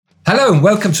Hello and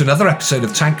welcome to another episode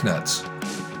of Tank Nuts.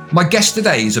 My guest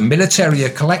today is a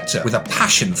militaria collector with a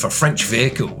passion for French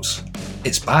vehicles.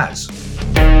 It's Baz.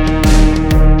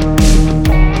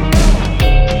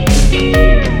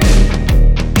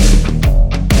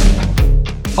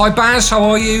 Hi Baz, how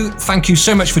are you? Thank you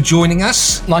so much for joining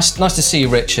us. Nice to see you,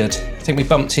 Richard. I think we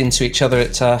bumped into each other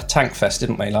at Tank Fest,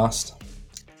 didn't we, last?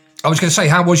 I was going to say,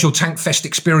 how was your Tank Fest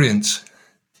experience?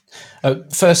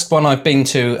 First one I've been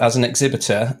to as an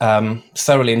exhibitor.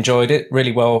 Thoroughly enjoyed it.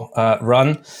 Really well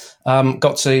run.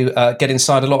 Got to get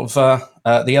inside a lot of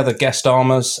the other guest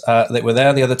armours that were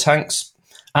there, the other tanks.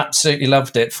 Absolutely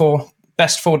loved it.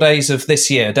 Best 4 days of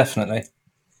this year, definitely.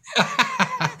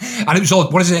 And it was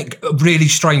odd, wasn't it? Really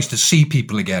strange to see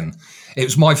people again. It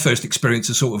was my first experience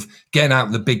of sort of getting out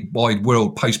in the big wide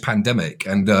world post-pandemic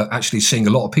and actually seeing a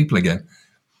lot of people again.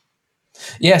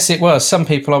 Yes, it was. Some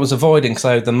people I was avoiding because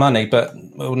I owed them money, but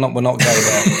we'll not go there.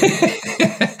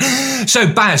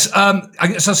 So, Baz,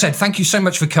 as I said, thank you so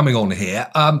much for coming on here.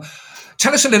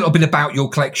 Tell us a little bit about your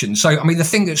collection. So, I mean, the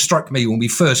thing that struck me when we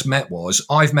first met was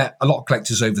I've met a lot of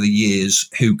collectors over the years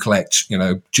who collect,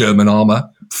 German armour,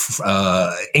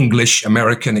 English,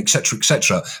 American, etc.,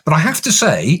 etc. But I have to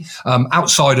say,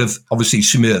 outside of obviously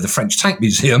Saumur, the French Tank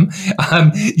Museum,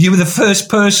 you were the first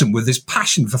person with this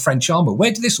passion for French armour.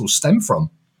 Where did this all stem from?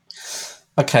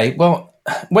 Okay, well,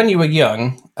 when you were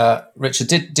young, Richard,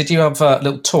 did you have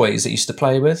little toys that you used to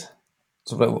play with?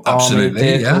 Sort of little Absolutely,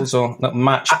 army vehicles, or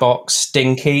Matchbox,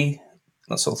 Stinky,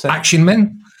 that sort of thing. Action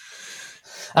Men?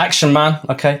 Action Man.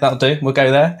 Okay, that'll do. We'll go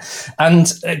there. And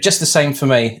just the same for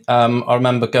me. I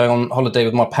remember going on holiday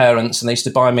with my parents, and they used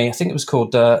to buy me, I think it was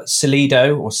called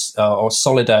Solido or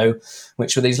Solido,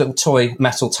 which were these little toy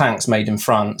metal tanks made in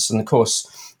France. And of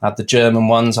course, I had the German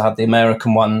ones, I had the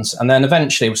American ones, and then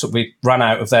eventually we ran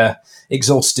out of their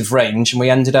exhaustive range, and we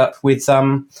ended up with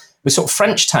sort of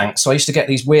French tanks. So I used to get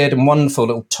these weird and wonderful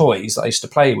little toys that I used to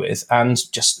play with, and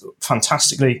just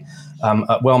fantastically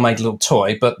well-made little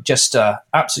toy, but just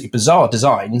absolutely bizarre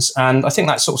designs. And I think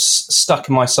that sort of stuck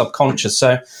in my subconscious.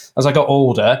 So as I got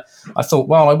older, I thought,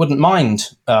 well, I wouldn't mind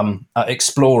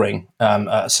exploring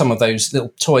some of those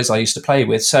little toys I used to play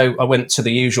with. So I went to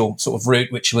the usual sort of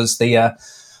route, which was the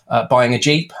buying a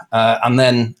Jeep, and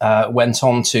then went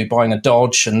on to buying a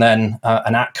Dodge, and then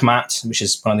an Akmat, which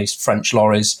is one of these French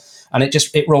lorries. And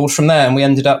it rolled from there, and we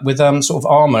ended up with sort of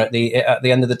armour at the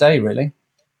end of the day, really.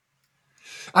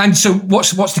 And so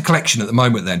what's the collection at the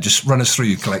moment then? Just run us through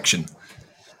your collection.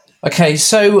 Okay,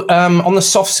 so on the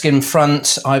soft skin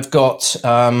front, I've got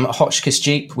a Hotchkiss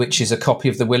Jeep, which is a copy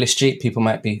of the Willys Jeep. People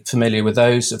might be familiar with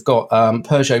those. I've got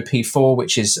Peugeot P4,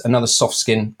 which is another soft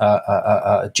skin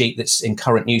Jeep that's in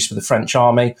current use with the French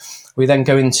Army. We then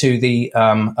go into the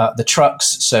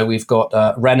trucks. So we've got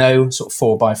Renault, sort of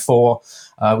 4x4.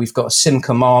 We've got a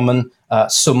Simca Marmon,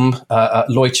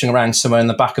 loitering around somewhere in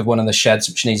the back of one of the sheds,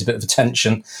 which needs a bit of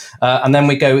attention. And then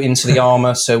we go into the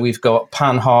armour. So we've got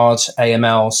Panhard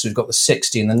AML, so we've got the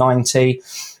 60 and the 90.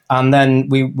 And then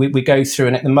we go through,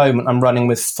 and at the moment I'm running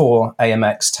with 4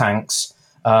 AMX tanks.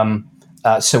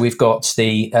 So we've got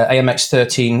the AMX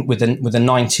 13 with a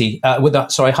 90,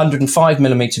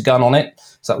 105mm gun on it.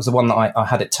 So that was the one that I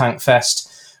had at Tank Fest.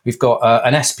 We've got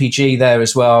an SPG there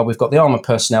as well. We've got the Armour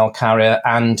Personnel Carrier,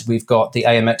 and we've got the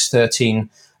AMX 13.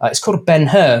 It's called a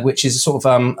Ben-Hur, which is sort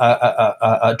of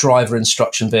a driver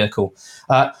instruction vehicle.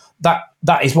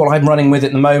 That is what I'm running with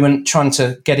at the moment, trying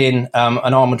to get in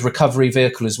an armoured recovery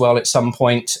vehicle as well at some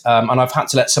point. And I've had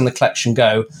to let some of the collection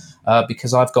go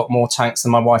because I've got more tanks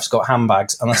than my wife's got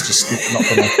handbags, and that's just not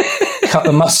going to cut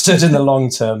the mustard in the long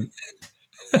term.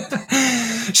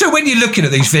 So when you're looking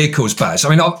at these vehicles, Baz, I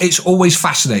mean, it's always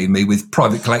fascinated me with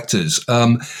private collectors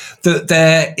that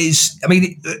there is, I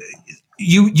mean,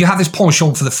 you have this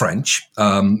penchant for the French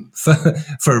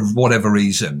for whatever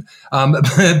reason. But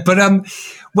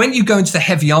when you go into the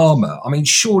heavy armour, I mean,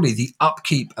 surely the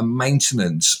upkeep and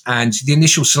maintenance and the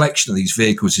initial selection of these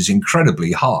vehicles is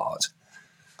incredibly hard.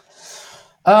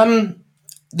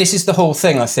 This is the whole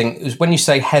thing, I think, is when you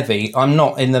say heavy, I'm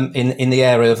not in the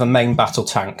area of a main battle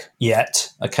tank yet.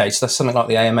 Okay, so that's something like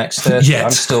the AMX 30.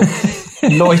 I'm still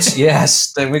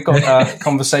yes, we've got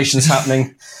conversations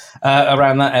happening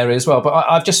around that area as well. But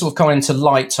I've just sort of come into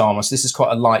light armour, so this is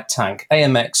quite a light tank.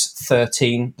 AMX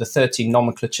 13, the 13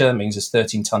 nomenclature means it's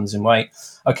 13 tonnes in weight.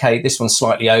 Okay, this one's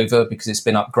slightly over because it's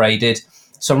been upgraded.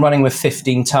 So I'm running with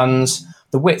 15 tonnes.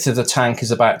 The width of the tank is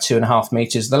about 2.5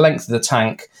 meters. The length of the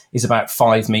tank is about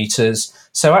 5 meters.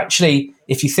 So actually,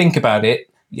 if you think about it,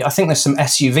 I think there's some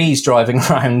SUVs driving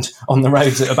around on the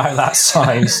roads at about that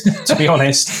size, to be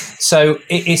honest. So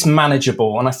it's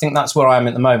manageable. And I think that's where I am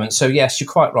at the moment. So yes,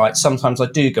 you're quite right. Sometimes I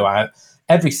do go out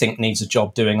everything needs a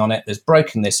job doing on it. There's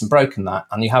broken this and broken that.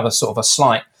 And you have a sort of a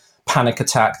slight panic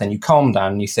attack. Then you calm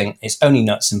down and you think, it's only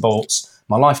nuts and bolts.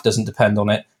 My life doesn't depend on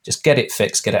it. Just get it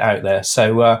fixed, get it out there.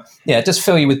 So, it does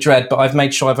fill you with dread, but I've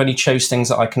made sure I've only chose things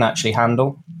that I can actually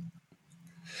handle.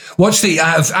 What's the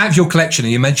out of your collection?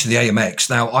 And you mentioned the AMX.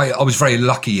 Now, I was very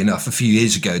lucky enough a few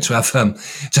years ago to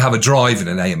have a drive in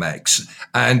an AMX,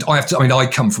 and I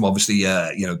come from obviously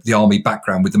the army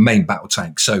background with the main battle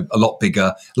tank, so a lot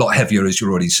bigger, a lot heavier, as you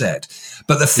already said.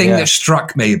 But the thing that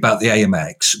struck me about the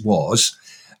AMX was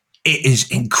it is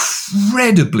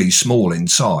incredibly small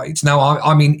inside. Now,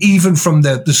 I mean, even from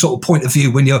the sort of point of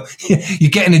view when you're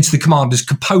getting into the commander's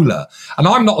cupola, and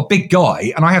I'm not a big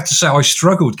guy, and I have to say I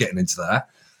struggled getting into there.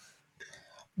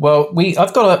 Well,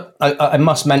 I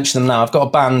must mention them now. I've got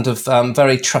a band of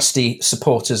very trusty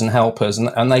supporters and helpers,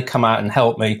 and they come out and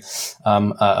help me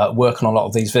work on a lot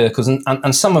of these vehicles.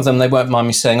 And some of them, they won't mind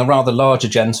me saying, are rather larger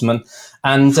gentlemen.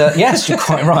 And yes, you're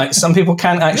quite right. Some people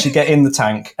can't actually get in the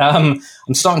tank. I'm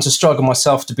starting to struggle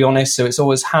myself, to be honest. So it's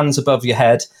always hands above your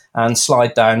head and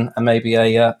slide down, and maybe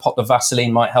a pot of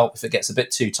Vaseline might help if it gets a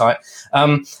bit too tight.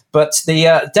 But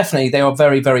definitely they are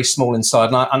very, very small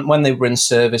inside. And when they were in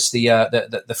service,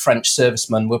 the French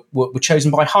servicemen were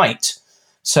chosen by height.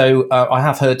 So I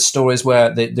have heard stories where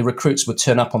the recruits would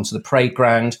turn up onto the parade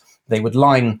ground. They would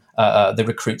line the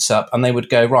recruits up, and they would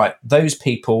go, right, those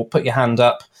people, put your hand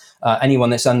up. Anyone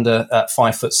that's under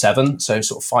 5'7", so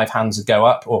sort of 5 hands would go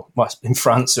up, or well, in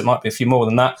France it might be a few more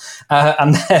than that.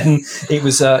 And then it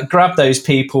was grab those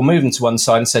people, move them to one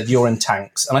side, and said, "You're in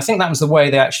tanks." And I think that was the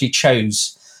way they actually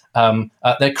chose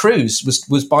their crews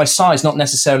was by size, not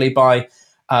necessarily by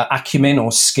acumen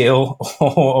or skill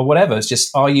or whatever. It's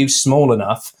just, are you small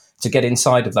enough to get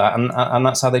inside of that, and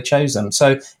that's how they chose them.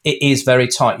 So it is very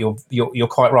tight. You're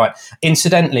quite right.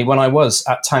 Incidentally, when I was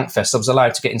at Tankfest, I was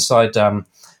allowed to get inside.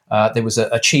 There was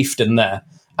a chieftain there.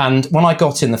 And when I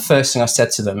got in, the first thing I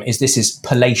said to them is, this is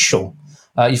palatial.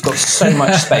 You've got so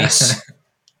much space.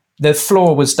 The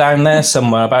floor was down there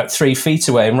somewhere about 3 feet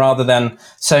away. And rather than,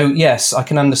 so yes, I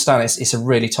can understand it's a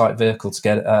really tight vehicle to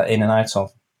get in and out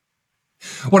of.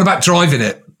 What about driving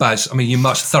it, Baz? I mean, you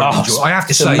must thoroughly enjoy it. I have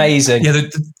to say, amazing.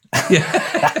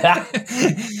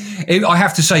 I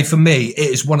have to say, for me, it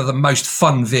is one of the most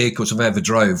fun vehicles I've ever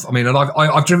drove. I mean, and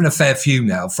I've driven a fair few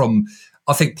now from,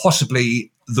 I think,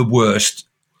 possibly the worst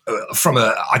from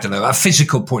a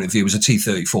physical point of view was a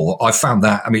T34. I found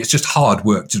that, I mean, it's just hard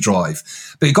work to drive.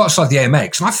 But you got inside the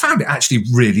AMX, and I found it actually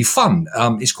really fun.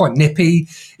 It's quite nippy.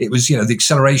 It was, the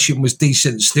acceleration was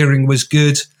decent, steering was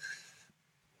good.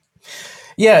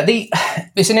 Yeah,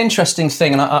 it's an interesting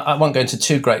thing, and I won't go into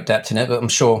too great depth in it, but I'm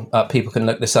sure people can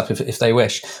look this up if they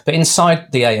wish. But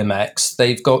inside the AMX,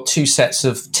 they've got 2 sets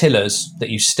of tillers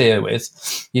that you steer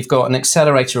with. You've got an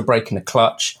accelerator, a brake, and a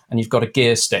clutch, and you've got a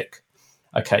gear stick.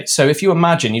 Okay, so if you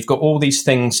imagine you've got all these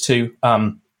things to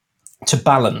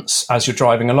balance as you're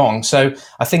driving along. So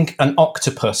I think an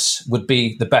octopus would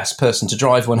be the best person to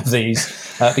drive one of these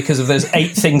because there's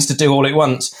 8 things to do all at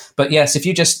once. But yes, if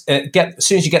you just as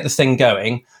soon as you get the thing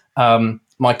going,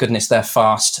 my goodness, they're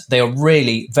fast. They are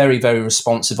really very, very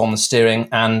responsive on the steering.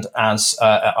 And as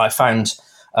I found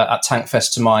at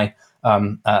Tankfest, to my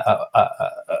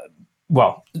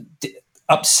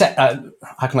upset,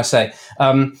 how can I say?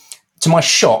 To my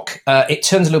shock, it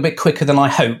turns a little bit quicker than I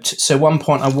hoped. So at one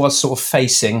point I was sort of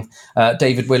facing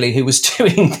David Willey, who was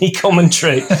doing the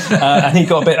commentary, and he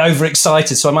got a bit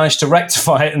overexcited. So I managed to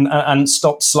rectify it and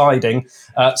stop sliding.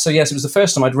 So yes, it was the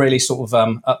first time I'd really sort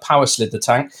of power slid the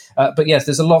tank. But yes,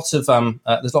 there's a lot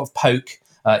of poke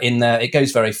in there. It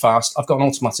goes very fast. I've got an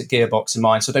automatic gearbox in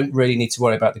mine, so I don't really need to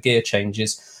worry about the gear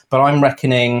changes. But I'm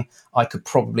reckoning I could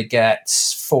probably get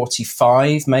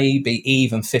 45, maybe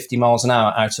even 50 miles an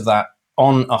hour out of that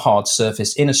on a hard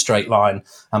surface in a straight line,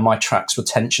 and my tracks were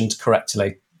tensioned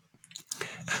correctly.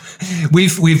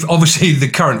 We've obviously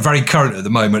very current at the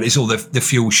moment is all the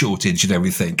fuel shortage and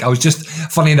everything. I was just,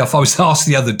 funny enough, I was asked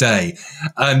the other day,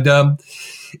 and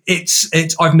it's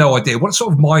I've no idea. What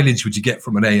sort of mileage would you get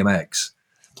from an AMX?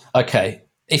 Okay.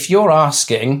 If you're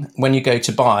asking when you go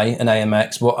to buy an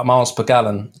AMX, what miles per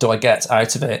gallon do I get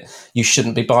out of it, you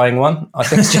shouldn't be buying one. I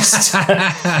think it's just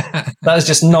that is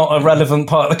just not a relevant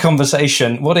part of the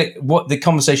conversation. What the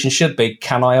conversation should be,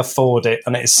 can I afford it?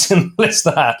 And it's simple as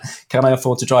that. Can I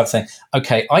afford to drive the thing?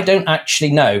 Okay, I don't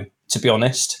actually know, to be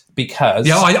honest, because...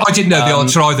 Yeah, I didn't know the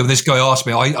answer either when this guy asked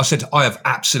me. I said, I have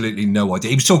absolutely no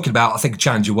idea. He was talking about, I think,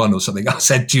 Challenger 1 or something. I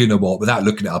said, do you know what? Without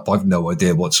looking it up, I have no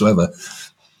idea whatsoever.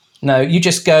 No, you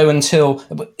just go until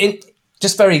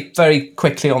just very, very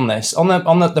quickly on this. On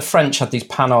the French had these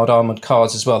Panhard armoured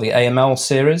cars as well, the AML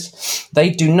series. They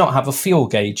do not have a fuel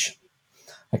gauge.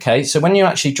 Okay, so when you're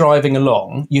actually driving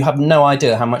along, you have no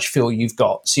idea how much fuel you've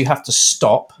got. So you have to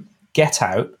stop, get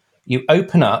out, you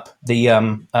open up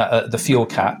the fuel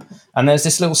cap, and there's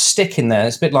this little stick in there.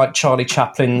 It's a bit like Charlie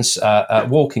Chaplin's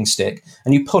walking stick,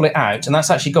 and you pull it out, and that's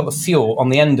actually got the fuel on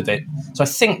the end of it. So I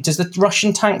think, does the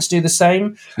Russian tanks do the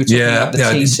same? Yeah, the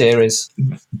T-series.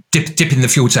 Dip in the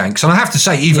fuel tanks. And I have to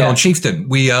say, even on Chieftain,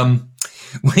 we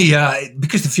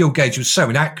because the fuel gauge was so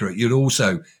inaccurate, you'd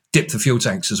also dip the fuel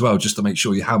tanks as well, just to make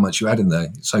sure how much you had in there.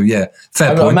 So yeah,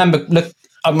 fair point.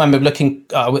 I remember looking.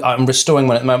 I'm restoring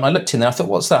one at the moment. I looked in there. I thought,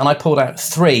 "What's that?" And I pulled out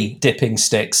 3 dipping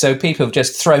sticks. So people have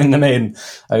just thrown them in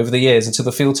over the years until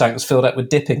the fuel tank was filled up with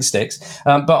dipping sticks.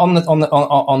 But on the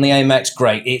AMX,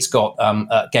 great. It's got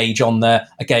a gauge on there.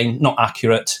 Again, not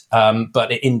accurate,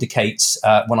 but it indicates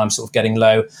when I'm sort of getting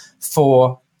low.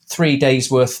 For 4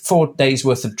 days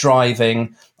worth of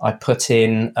driving, I put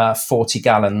in 40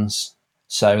 gallons.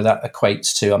 So that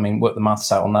equates to, I mean, work the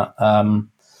maths out on that.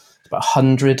 About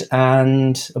 100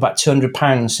 and about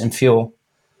 £200 in fuel.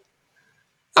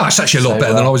 Oh, it's actually a lot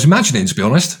better than I was imagining, to be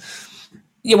honest.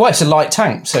 Yeah, well, it's a light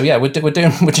tank, so yeah, we're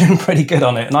doing pretty good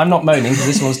on it. And I'm not moaning because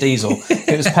this one's diesel. If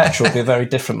it was petrol, it'd be a very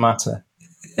different matter.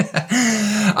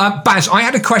 Baz, I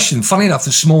had a question, funny enough,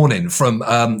 this morning from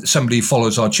somebody who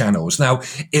follows our channels. Now,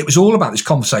 it was all about this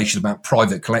conversation about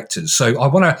private collectors. So I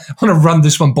want to run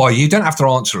this one by you. You don't have to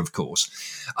answer, of course.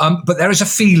 But there is a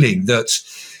feeling that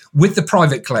with the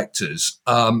private collectors,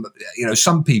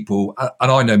 some people,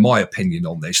 and I know my opinion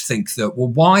on this, think that, well,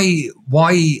 why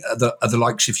are the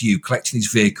likes of you collecting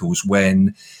these vehicles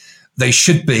when they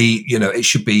should be, it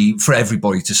should be for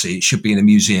everybody to see. It should be in a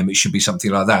museum. It should be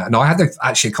something like that. And I had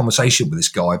actually a conversation with this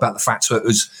guy about the fact that it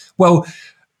was, well,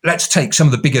 let's take some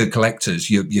of the bigger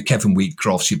collectors, your Kevin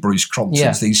Wheatcrofts, your Bruce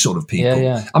Cromptons, these sort of people.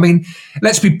 Yeah. I mean,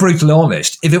 let's be brutally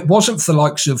honest. If it wasn't for the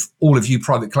likes of all of you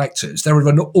private collectors, there would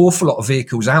have been an awful lot of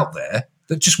vehicles out there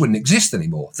that just wouldn't exist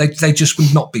anymore. They just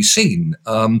would not be seen.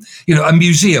 A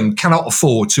museum cannot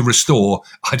afford to restore,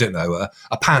 I don't know,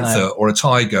 a panther or a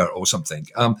tiger or something.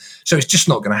 So it's just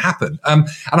not going to happen. And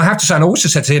I have to say, and I also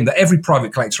said to him that every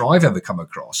private collector I've ever come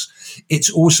across, it's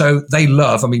also, they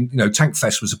love, Tank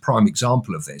Fest was a prime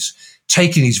example of this,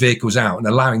 taking these vehicles out and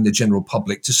allowing the general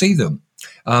public to see them.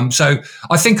 So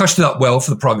I think I stood up well for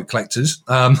the private collectors,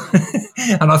 and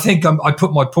I think I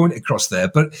put my point across there.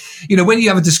 But when you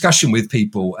have a discussion with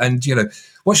people, and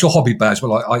what's your hobby, Baz?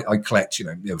 Well, I collect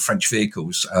French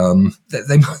vehicles.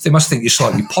 They must think you're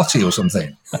slightly potty or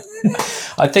something.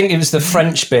 I think it was the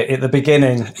French bit at the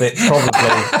beginning that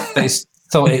probably they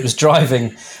thought it was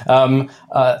driving.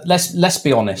 Let's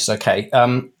be honest, okay.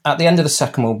 At the end of the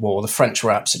Second World War, the French were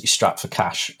absolutely strapped for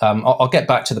cash. I'll get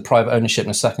back to the private ownership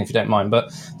in a second if you don't mind,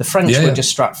 but the French were just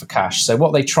strapped for cash. So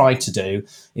what they tried to do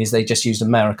is they just used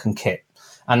American kit.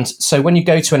 And so when you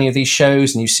go to any of these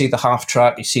shows and you see the half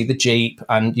track, you see the Jeep,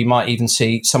 and you might even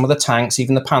see some of the tanks,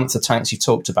 even the Panther tanks you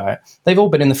talked about, they've all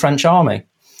been in the French army.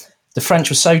 The French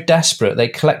were so desperate, they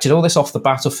collected all this off the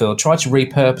battlefield, tried to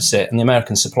repurpose it, and the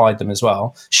Americans supplied them as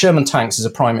well. Sherman tanks is a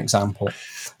prime example.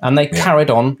 And they carried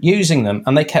on using them,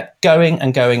 and they kept going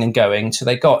and going and going till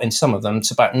they got, in some of them,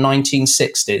 to about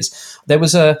 1960s.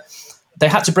 They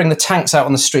had to bring the tanks out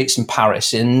on the streets in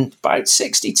Paris in about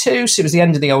 62. So it was the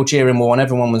end of the Algerian War, and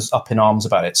everyone was up in arms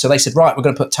about it. So they said, right, we're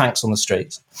going to put tanks on the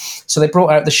streets. So they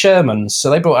brought out the Shermans. So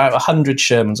they brought out 100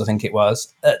 Shermans, I think it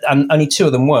was, and only 2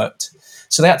 of them worked.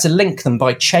 So they had to link them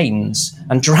by chains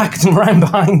and drag them around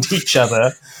behind each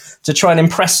other to try and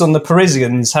impress on the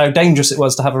Parisians how dangerous it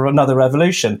was to have another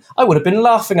revolution. I would have been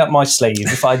laughing up my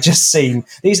sleeve if I'd just seen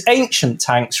these ancient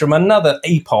tanks from another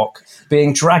epoch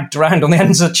being dragged around on the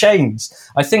ends of chains.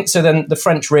 I think so. Then the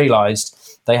French realised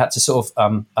they had to sort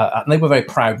of, and they were very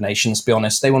proud nations, to be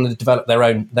honest. They wanted to develop their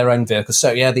own vehicles.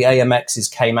 So yeah, the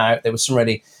AMXs came out. There was some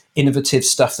really innovative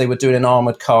stuff they were doing in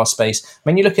armoured car space. I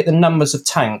mean, you look at the numbers of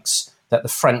tanks that the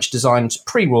French designed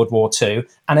pre-World War II,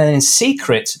 and then in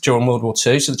secret during World War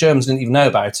II, so the Germans didn't even know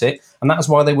about it, and that was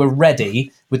why they were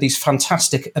ready with these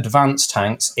fantastic advanced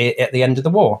tanks at the end of the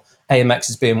war,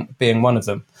 AMXs being one of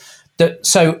them.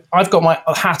 So I've got my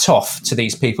hat off to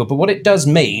these people, but what it does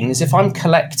mean is if I'm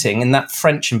collecting in that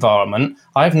French environment,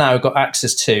 I've now got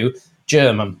access to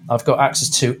German, I've got access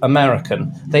to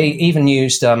American. They even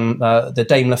used the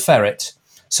Daimler Ferret.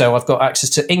 So I've got access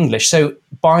to English. So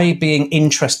by being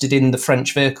interested in the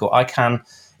French vehicle, I can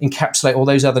encapsulate all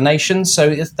those other nations.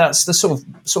 So that's the sort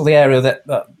of the area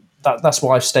that's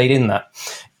why I've stayed in that.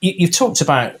 You've talked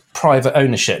about private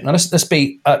ownership. Now let's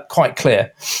be quite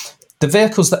clear. The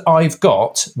vehicles that I've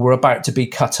got were about to be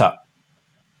cut up.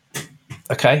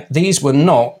 Okay, these were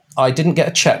not I didn't get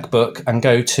a checkbook and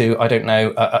go to, I don't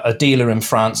know, a dealer in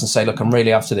France and say, look, I'm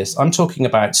really after this. I'm talking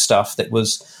about stuff that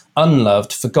was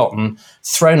unloved, forgotten,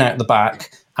 thrown out the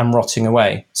back and rotting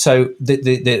away. So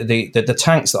the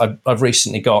tanks that I've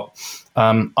recently got,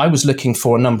 I was looking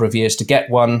for a number of years to get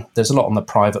one. There's a lot on the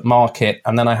private market.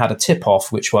 And then I had a tip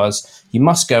off, which was you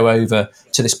must go over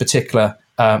to this particular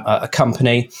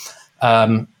company.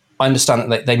 I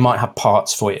understand that they might have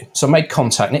parts for you. So I made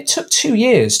contact, and it took 2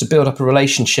 years to build up a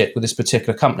relationship with this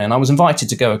particular company. And I was invited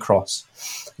to go across.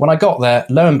 When I got there,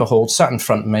 lo and behold, sat in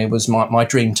front of me was my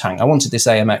dream tank. I wanted this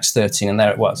AMX 13, and there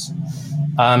it was.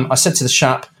 I said to the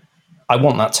chap, I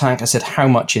want that tank. I said, how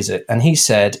much is it? And he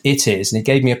said, it is. And he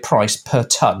gave me a price per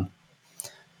ton.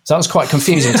 So that was quite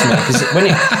confusing to me, because when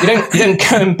you don't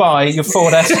go and buy your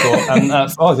Ford Escort, and you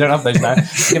don't have those now,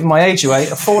 given my age away,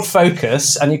 a Ford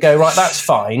Focus, and you go, right, that's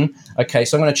fine. Okay,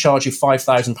 so I'm going to charge you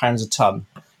 £5,000 a ton.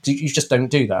 You just don't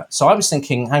do that. So I was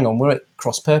thinking, hang on, we're at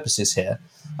cross purposes here.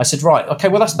 I said, right, okay,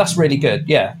 well, that's really good.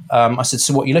 Yeah. I said,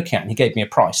 so what are you looking at? And he gave me a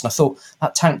price. And I thought,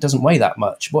 that tank doesn't weigh that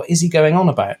much. What is he going on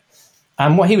about?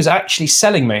 And what he was actually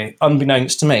selling me,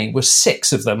 unbeknownst to me, was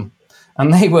 6 of them.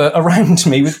 And they were around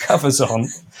me with covers on.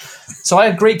 So I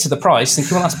agreed to the price,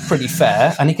 thinking, well, that's pretty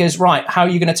fair. And he goes, right, how are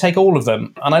you going to take all of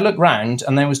them? And I looked round,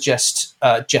 and there was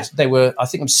they were, I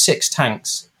think it was 6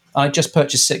 tanks. I just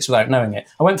purchased 6 without knowing it.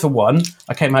 I went for 1.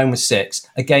 I came home with 6.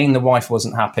 Again, the wife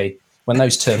wasn't happy when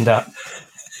those turned up.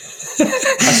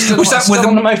 Was that with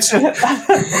on the motor?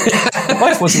 My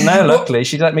wife wasn't there, luckily.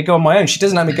 She let me go on my own. She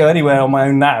doesn't let me go anywhere on my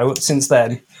own now since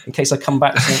then, in case I come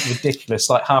back with something ridiculous,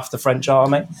 like half the French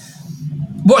army.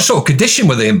 What sort of condition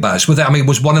were they in, Baz?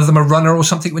 Was one of them a runner or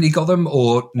something when you got them,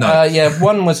 or no? Yeah,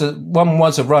 one was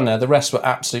a runner. The rest were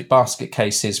absolute basket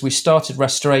cases. We started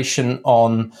restoration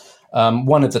on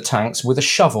one of the tanks with a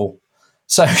shovel.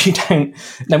 So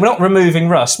we're not removing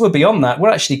rust. We're beyond that.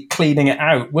 We're actually cleaning it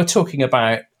out. We're talking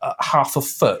about half a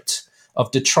foot of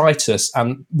detritus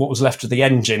and what was left of the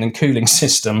engine and cooling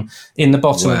system in the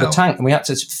bottom of the tank. And we had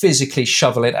to physically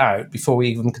shovel it out before we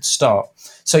even could start.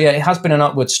 So yeah, it has been an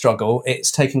upward struggle. It's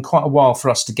taken quite a while for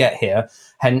us to get here.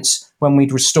 Hence, when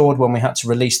we'd restored one, we had to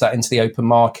release that into the open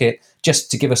market just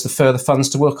to give us the further funds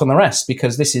to work on the rest,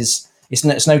 because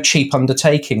it's no cheap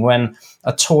undertaking when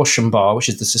a torsion bar, which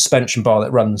is the suspension bar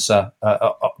that runs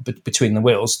between the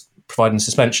wheels, providing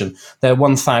suspension, they're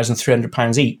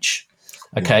 £1,300 each.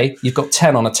 Okay, you've got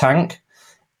 10 on a tank.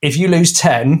 If you lose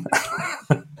 10,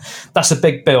 that's a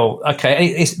big bill. Okay,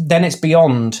 it's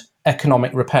beyond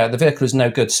economic repair. The vehicle is no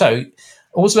good. So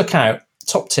always look out.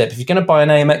 Top tip: if you're going to buy an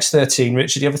AMX 13,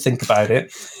 Richard, you ever think about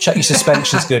it? Check your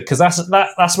suspension's good, because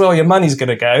that's where all your money's going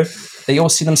to go. You all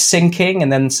see them sinking,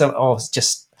 and then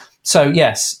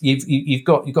yes, you've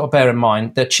got to bear in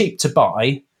mind they're cheap to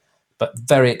buy, but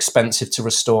very expensive to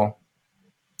restore.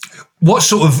 What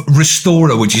sort of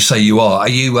restorer would you say you are? Are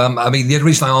you? The only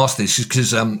reason I asked this is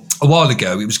because a while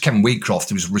ago it was Kevin Wheatcroft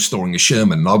who was restoring a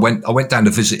Sherman, and I went down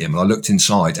to visit him, and I looked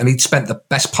inside, and he'd spent the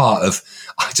best part of,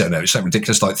 I don't know, it's so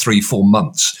ridiculous, like 3-4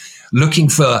 months looking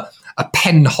for a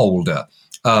pen holder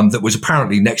that was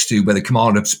apparently next to where the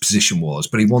commander's position was,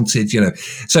 but he wanted,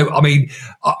 So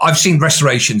I've seen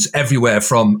restorations everywhere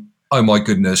from, oh my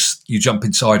goodness, you jump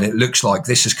inside, it looks like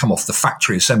this has come off the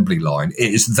factory assembly line.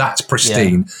 It is that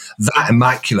pristine, that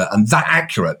immaculate, and that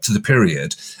accurate to the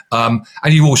period. And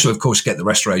you also, of course, get the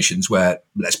restorations where,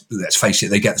 let's face it,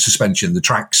 they get the suspension, the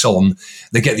tracks on,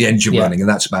 they get the engine running, and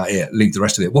that's about it. Leave the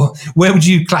rest of it. Well, where would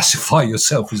you classify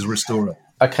yourself as a restorer?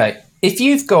 Okay. If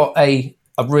you've got a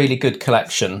really good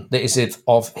collection that is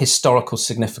of historical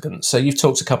significance. So you've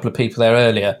talked to a couple of people there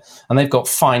earlier, and they've got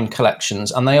fine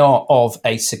collections, and they are of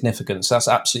a significance. That's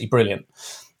absolutely brilliant.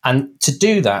 And to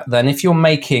do that, then, if you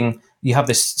have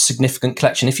this significant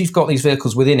collection, if you've got these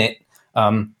vehicles within it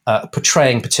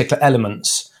portraying particular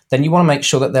elements, then you want to make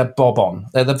sure that they're bob on.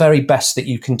 They're the very best that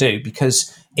you can do,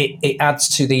 because it adds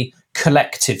to the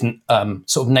collective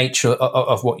sort of nature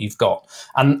of what you've got.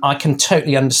 And I can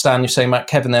totally understand you saying about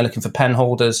Kevin, they're looking for pen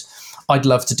holders. I'd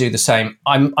love to do the same.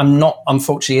 I'm not,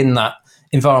 unfortunately, in that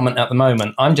environment at the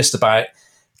moment. I'm just about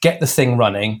get the thing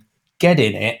running, get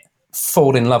in it,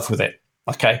 fall in love with it.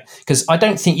 Okay, because I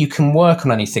don't think you can work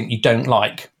on anything you don't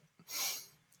like.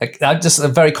 Just a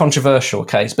very controversial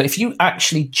case, but if you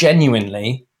actually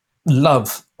genuinely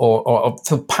love or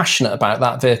feel passionate about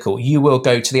that vehicle, you will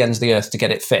go to the ends of the earth to get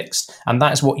it fixed. And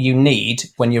that's what you need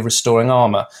when you're restoring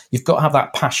armour. You've got to have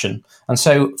that passion. And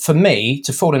so for me,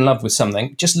 to fall in love with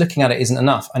something, just looking at it isn't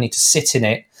enough. I need to sit in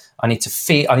it. I need to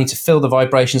feel the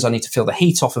vibrations. I need to feel the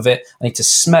heat off of it. I need to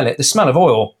smell it, the smell of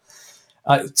oil.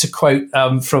 to quote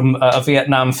from a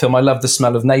Vietnam film, I love the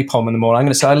smell of napalm in the morning. I'm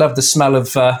going to say I love the smell of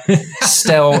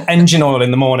stale engine oil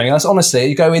in the morning. That's honestly,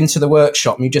 you go into the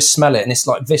workshop and you just smell it and it's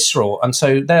like visceral. And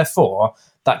so therefore,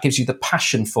 that gives you the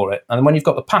passion for it. And when you've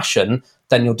got the passion,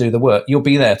 then you'll do the work. You'll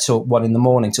be there till 1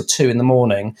 a.m, till 2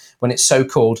 a.m, when it's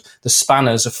so-called the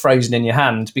spanners are frozen in your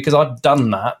hand, because I've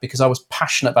done that because I was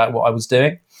passionate about what I was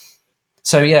doing.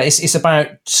 So yeah, it's about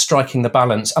striking the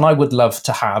balance. And I would love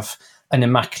to have an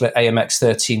immaculate AMX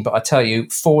 13, but I tell you,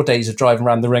 4 days of driving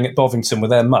around the ring at Bovington with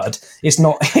their mud, it's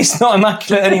not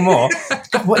immaculate anymore.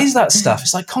 God, what is that stuff?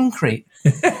 It's like concrete.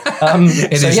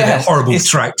 It is a horrible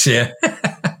track here.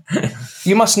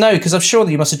 You must know, because I'm sure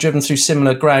that you must have driven through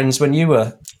similar grounds when you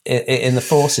were in the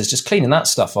forces, just cleaning that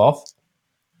stuff off.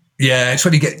 Yeah, it's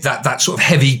when you get that sort of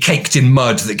heavy caked in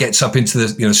mud that gets up into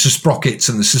the sprockets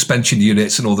and the suspension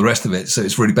units and all the rest of it. So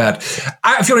it's really bad.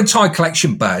 Out of your entire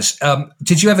collection, Baz,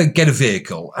 did you ever get a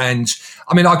vehicle? And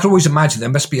I mean, I could always imagine there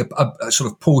must be a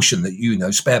sort of portion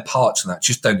that spare parts and that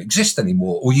just don't exist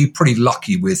anymore. Or are you pretty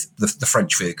lucky with the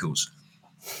French vehicles?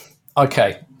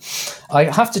 Okay. I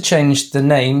have to change the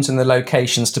names and the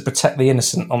locations to protect the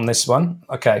innocent on this one.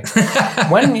 Okay.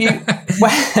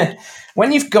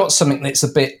 when you've got something that's a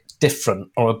bit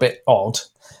different or a bit odd,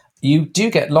 you do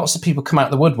get lots of people come out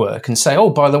of the woodwork and say, oh,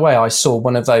 by the way, I saw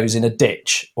one of those in a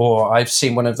ditch, or I've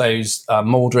seen one of those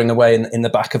mouldering away in the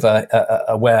back of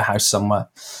a warehouse somewhere.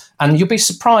 And you'll be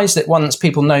surprised that once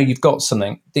people know you've got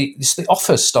something, the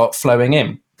offers start flowing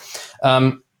in.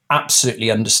 Absolutely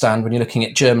understand when you're looking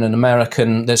at German and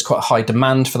American, there's quite a high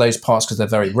demand for those parts because they're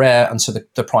very rare, and so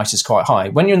the price is quite high.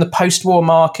 When you're in the post-war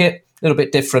market, a little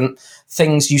bit different.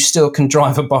 Things you still can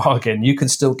drive a bargain. You can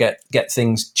still get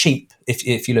things cheap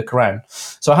if you look around.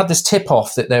 So I had this tip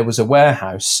off that there was a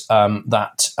warehouse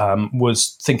that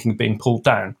was thinking of being pulled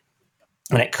down,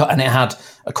 and it had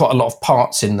quite a lot of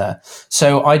parts in there.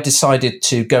 So I decided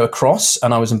to go across,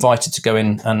 and I was invited to go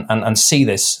in and see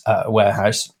this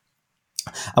warehouse.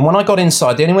 And when I got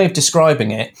inside, the only way of describing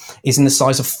it is in the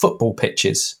size of football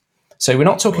pitches. So we're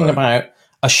not talking about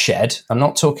a shed. I'm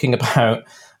not talking about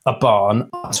a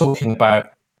barn. I'm talking about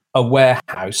a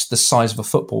warehouse the size of a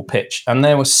football pitch. And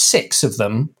there were 6 of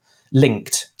them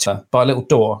linked by a little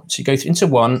door. So you go into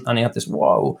one and you have this,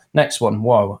 whoa, next one,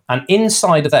 whoa. And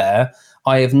inside of there,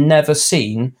 I have never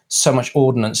seen so much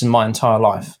ordnance in my entire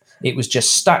life. It was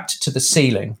just stacked to the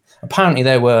ceiling. Apparently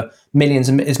there were millions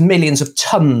of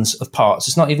tons of parts.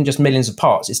 It's not even just millions of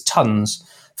parts, it's tons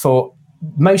for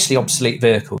mostly obsolete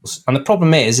vehicles. And the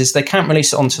problem is they can't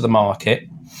release it onto the market,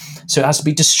 so it has to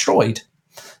be destroyed.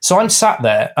 So I'm sat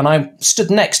there and I stood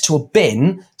next to a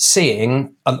bin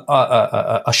seeing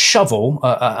a shovel,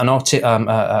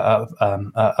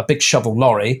 a big shovel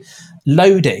lorry,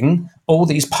 loading all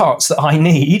these parts that I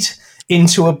need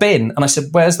into a bin. And I said,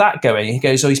 where's that going? He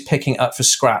goes, oh, he's picking it up for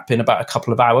scrap in about a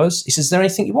couple of hours. He says, is there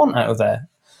anything you want out of there?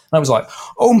 And I was like,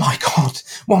 oh my God,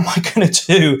 what am I going to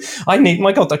do?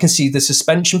 My God, I can see the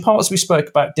suspension parts we spoke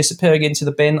about disappearing into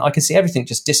the bin. I can see everything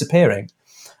just disappearing.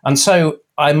 And so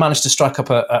I managed to strike up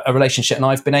a relationship, and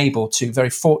I've been able to, very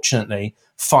fortunately,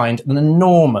 find an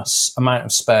enormous amount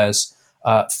of spares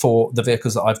for the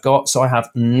vehicles that I've got. So I have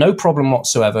no problem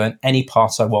whatsoever in any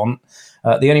part I want.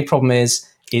 The only problem is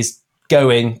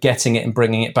getting it and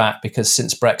bringing it back, because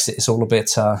since Brexit, it's all a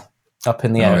bit up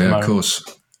in the air. Oh, yeah, of course.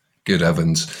 Good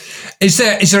heavens. Is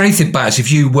there anything, Baz,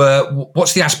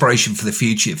 what's the aspiration for the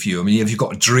future for you? I mean, have you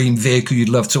got a dream vehicle you'd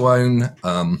love to own?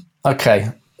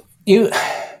 Okay.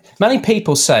 Many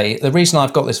people say the reason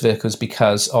I've got this vehicle is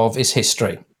because of its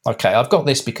history. Okay, I've got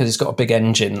this because it's got a big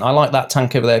engine. I like that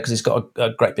tank over there because it's got a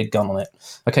great big gun on it.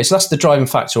 Okay, so that's the driving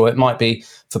factor. Or it might be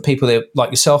for people that, like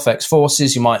yourself,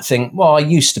 ex-forces, you might think, well, I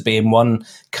used to be in one.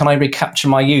 Can I recapture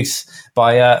my youth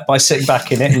by sitting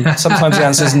back in it? And sometimes the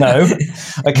answer is no.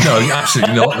 Okay. No,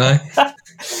 absolutely not, no.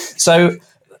 So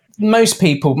most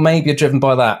people maybe are driven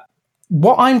by that.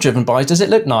 What I'm driven by is, does it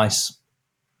look nice?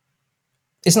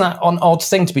 Isn't that an odd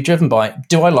thing to be driven by?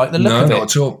 Do I like the look of it? No,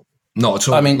 not at all. Not at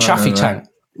all. I mean, Chaffee Tank.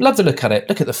 Love the look at it.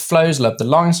 Look at the flows, love the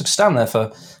lines. I could stand there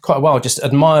for quite a while just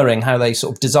admiring how they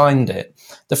sort of designed it.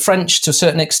 The French, to a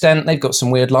certain extent, they've got some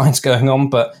weird lines going on.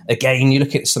 But again, you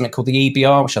look at something called the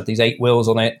EBR, which had these 8 wheels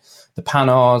on it, the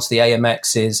Panhards, the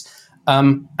AMXs.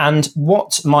 And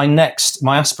what my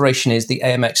aspiration is, the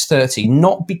AMX 30,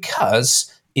 not because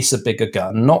it's a bigger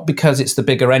gun, not because it's the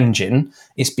bigger engine,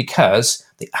 it's because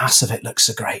the ass of it looks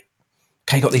so great.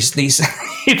 Okay, you got these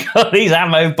you've got these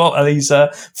these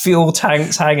fuel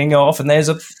tanks hanging off, and there's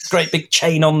a great big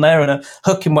chain on there and a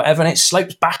hook and whatever, and it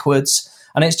slopes backwards,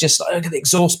 and it's just look at the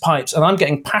exhaust pipes, and I'm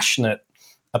getting passionate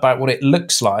about what it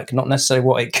looks like, not necessarily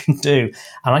what it can do.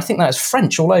 And I think that's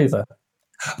French all over.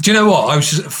 Do you know what?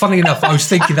 Funny enough, I was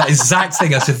thinking that exact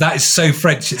thing. I said, that is so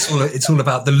French. It's all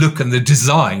about the look and the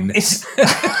design. It's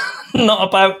not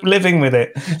about living with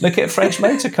it. Look at French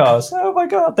motor cars. Oh my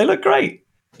God, they look great.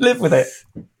 Live with it.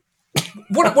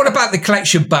 What about the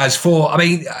collection, Baz?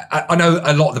 I know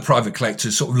a lot of the private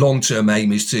collectors' sort of long-term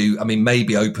aim is to,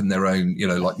 maybe open their own,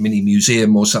 like mini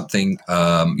museum or something.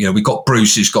 We've got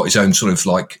Bruce, who's got his own sort of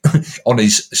like on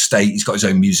his estate, he's got his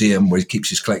own museum where he keeps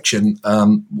his collection.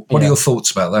 What are your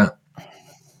thoughts about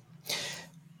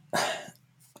that?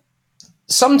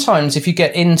 Sometimes if you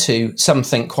get into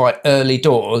something quite early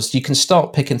doors, you can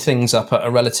start picking things up at a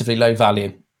relatively low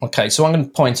value. Okay, so I'm going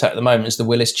to point out at the moment is the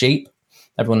Willys Jeep.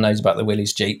 Everyone knows about the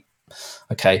Willys Jeep.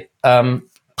 Okay. You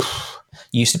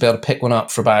used to be able to pick one up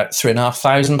for about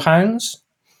 £3,500.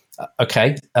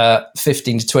 Okay.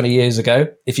 15 to 20 years ago,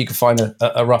 if you could find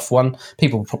a rough one,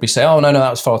 people would probably say, oh, no, that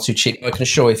was far too cheap. I can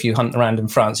assure you, if you hunt around in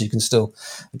France, you can still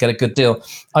get a good deal.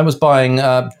 I was buying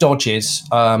Dodges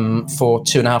for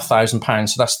 £2,500.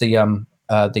 So that's the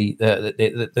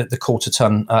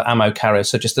quarter-ton ammo carrier,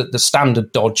 so just the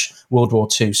standard Dodge World War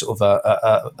II sort of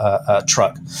a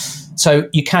truck. So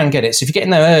you can get it. So if you get in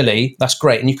there early, that's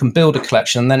great, and you can build a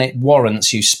collection, and then it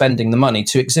warrants you spending the money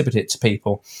to exhibit it to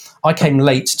people. I came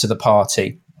late to the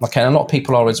party, okay, and a lot of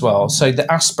people are as well. So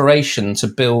the aspiration to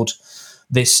build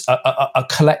this a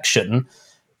collection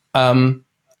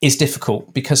is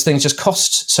difficult because things just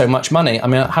cost so much money. I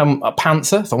mean, a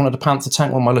Panther, if I wanted a Panther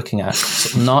tank, what am I looking at?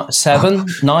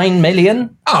 9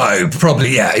 million? Oh,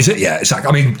 probably, yeah. Is it? Yeah, exactly.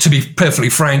 I mean, to be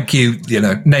perfectly frank, you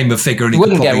name a figure and you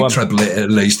could probably treble it at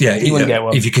least. Yeah, you wouldn't get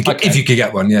one. If you could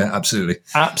get one, yeah, absolutely.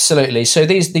 Absolutely. So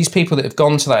these people that have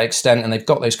gone to that extent and they've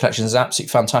got those collections is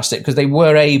absolutely fantastic because they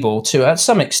were able to, at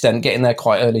some extent, get in there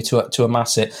quite early to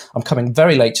amass it. I'm coming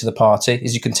very late to the party,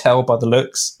 as you can tell by the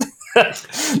looks.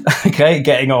 Okay,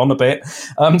 getting on a bit.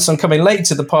 So I'm coming late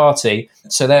to the party,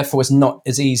 so therefore it's not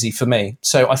as easy for me.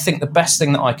 So I think the best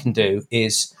thing that I can do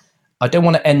is I don't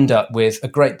want to end up with a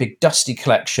great big dusty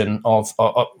collection of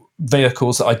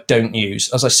vehicles that I don't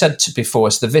use. As I said before,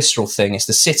 it's the visceral thing. It's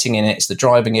the sitting in it, it's the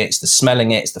driving it, it's the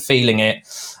smelling it, it's the feeling it.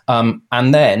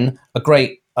 And then a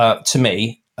great, to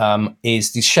me,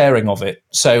 is the sharing of it.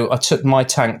 So I took my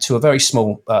tank to a very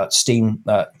small steam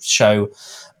show,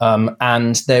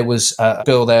 and there was a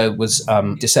girl there was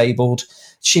disabled.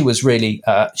 She was really,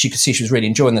 you could see she was really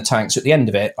enjoying the tank. So at the end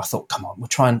of it, I thought, come on, we'll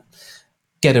try and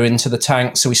get her into the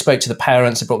tank. So we spoke to the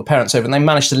parents, they brought the parents over and they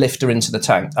managed to lift her into the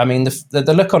tank. I mean,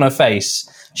 the look on her face,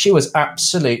 she was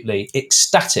absolutely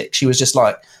ecstatic. She was just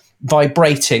like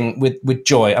vibrating with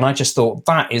joy. And I just thought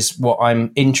that is what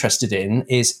I'm interested in,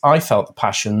 is I felt the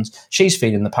passions, she's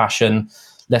feeling the passion.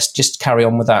 Let's just carry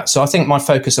on with that. So I think my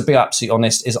focus, I'll be absolutely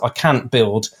honest, is I can't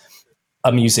build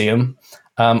a museum.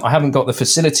 I haven't got the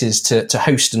facilities to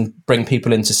host and bring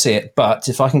people in to see it. But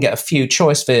if I can get a few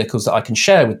choice vehicles that I can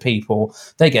share with people,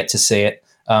 they get to see it.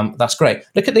 That's great.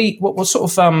 Look at what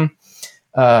sort of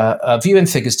viewing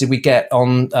figures did we get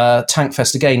on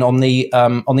Tankfest again on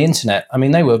the internet? I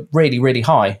mean, they were really, really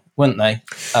high, weren't they?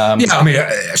 Yeah, I mean,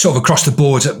 sort of across the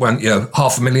board, it went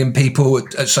 500,000 people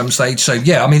at some stage. So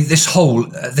yeah, I mean, this whole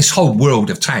world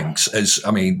of tanks, as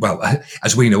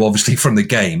we know, obviously from the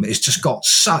game, it's just got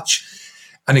such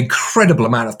an incredible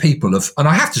amount of people and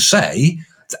I have to say,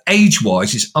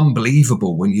 age-wise, it's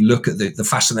unbelievable when you look at the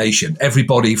fascination.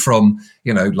 Everybody from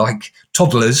like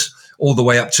toddlers all the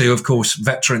way up to, of course,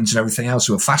 veterans and everything else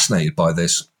who are fascinated by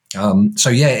this.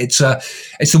 So yeah, it's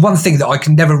the one thing that I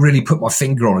can never really put my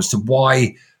finger on as to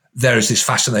why there is this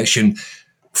fascination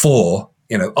for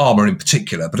armor in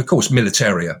particular, but of course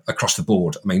militaria across the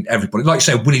board. I mean, everybody, like you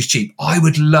say, Willys Jeep. I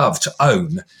would love to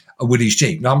own a Willys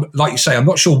Jeep. Now, like you say, I'm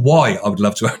not sure why I would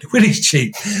love to own a Willys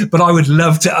Jeep, but I would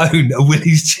love to own a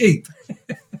Willys Jeep.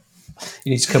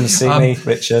 You need to come and see me,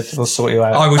 Richard. We'll sort you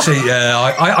out. I will see.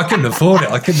 Yeah, I couldn't afford it.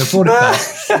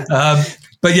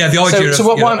 But yeah, the idea of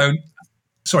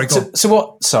sorry, go on. So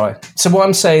what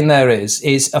I'm saying there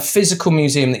is a physical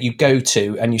museum that you go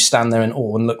to and you stand there in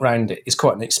awe and look around it is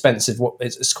quite an expensive.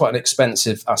 It's quite an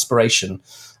expensive aspiration.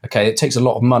 Okay, it takes a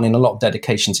lot of money and a lot of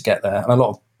dedication to get there, and a lot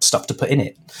of stuff to put in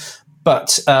it.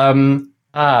 But I've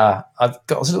got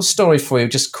a little story for you,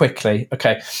 just quickly.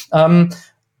 Okay.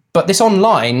 But this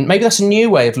online, maybe that's a new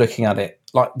way of looking at it,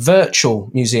 like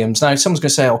virtual museums. Now, someone's going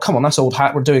to say, oh, come on, that's old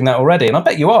hat. We're doing that already. And I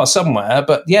bet you are somewhere.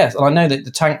 But yeah, I know that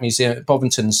the Tank Museum at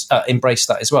Bovington's embraced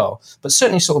that as well. But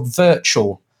certainly sort of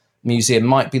virtual museum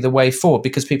might be the way forward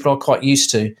because people are quite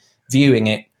used to viewing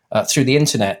it through the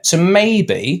internet. So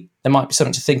maybe there might be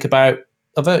something to think about,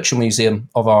 a virtual museum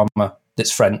of armour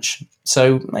that's French.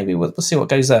 So maybe we'll see what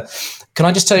goes there. Can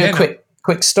I just tell you a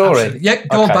quick story? Absolutely. Yeah,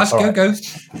 go on, Baz. Go.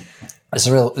 It's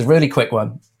a really quick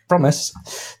one. Promise.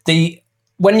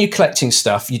 When you're collecting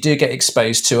stuff, you do get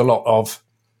exposed to a lot of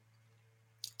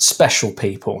special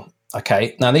people.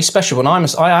 Okay, now these special, and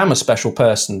I am a special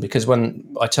person, because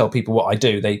when I tell people what I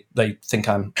do, they think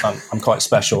I'm quite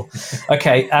special.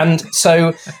 Okay, and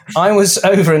so I was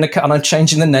over and I'm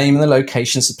changing the name and the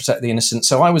locations to protect the innocent.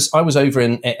 So I was over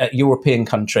in a European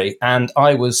country, and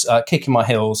I was kicking my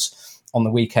heels on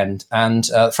the weekend, and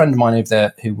a friend of mine over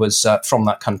there who was from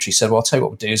that country said, "Well, I'll tell you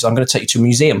what we'll do is I'm going to take you to a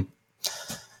museum.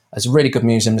 There's a really good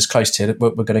museum that's close to it.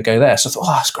 We're going to go there." So I thought,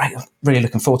 that's great. I'm really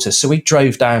looking forward to this. So we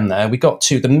drove down there. We got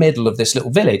to the middle of this little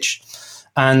village,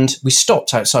 and we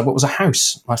stopped outside what was a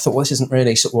house. I thought, well, this isn't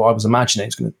really sort of what I was imagining.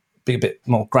 It's going to be a bit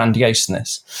more grandiose than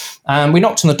this. And we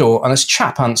knocked on the door, and this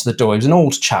chap answered the door. He was an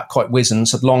old chap, quite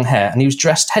wizened, had long hair, and he was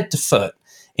dressed head to foot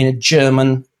in a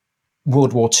German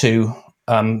World War II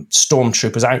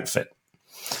stormtrooper's outfit.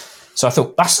 So I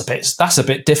thought, that's a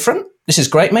bit different. This is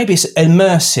great. Maybe it's an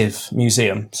immersive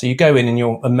museum. So you go in and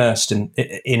you're immersed in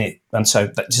it. And so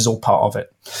this is all part of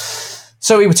it.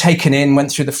 So we were taken in,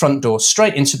 went through the front door,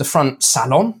 straight into the front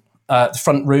salon, the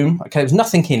front room. Okay, there was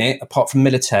nothing in it apart from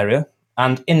militaria.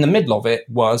 And in the middle of it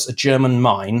was a German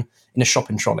mine in a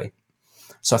shopping trolley.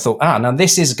 So I thought, now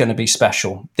this is going to be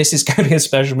special. This is going to be a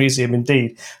special museum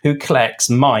indeed. Who collects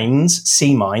mines,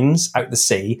 sea mines, out the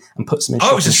sea and puts them in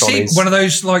shopping trolleys. Oh, it's one of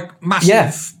those like massive...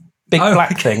 Yeah. Big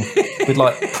black thing with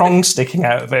like prongs sticking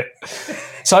out of it.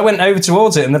 So I went over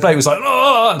towards it, and the bloke was like,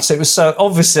 "Oh!" So it was so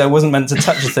obviously I wasn't meant to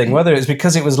touch the thing. Whether it's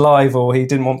because it was live or he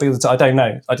didn't want people to, I don't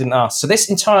know. I didn't ask. So this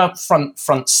entire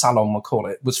front salon, we'll call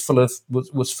it, was full of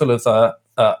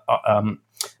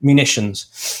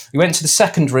munitions. We went to the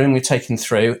second room. We were taken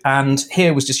through, and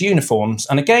here was just uniforms.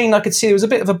 And again, I could see there was a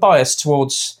bit of a bias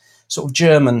towards sort of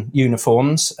German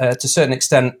uniforms. To a certain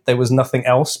extent, there was nothing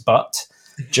else but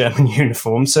German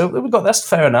uniform. So that's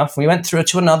fair enough. We went through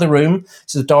to another room.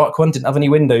 This is a dark one, didn't have any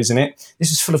windows in it.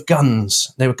 This was full of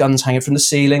guns. There were guns hanging from the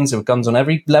ceilings. There were guns on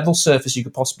every level surface you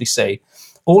could possibly see.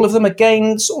 All of them,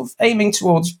 again, sort of aiming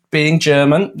towards being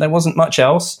German. There wasn't much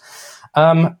else.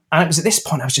 And it was at this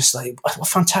point I was just like, what a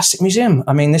fantastic museum.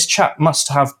 I mean, this chap must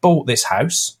have bought this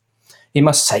house. He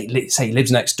must say he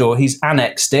lives next door. He's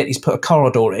annexed it. He's put a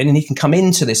corridor in, and he can come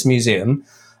into this museum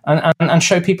and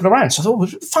show people around. So I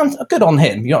thought, fun, good on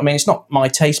him. You know what I mean? It's not my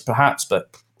taste, perhaps,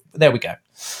 but there we go.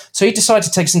 So he decided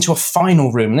to take us into a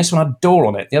final room, and this one had a door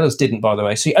on it. The others didn't, by the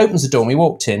way. So he opens the door, and we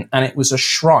walked in, and it was a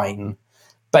shrine,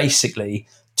 basically,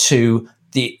 to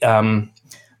the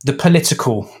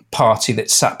political party that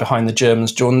sat behind the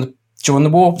Germans during the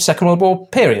war, Second World War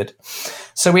period.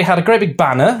 So we had a great big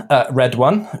banner, red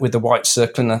one, with a white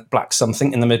circle and a black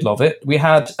something in the middle of it. We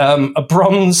had a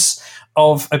bronze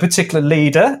of a particular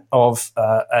leader of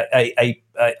it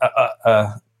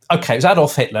was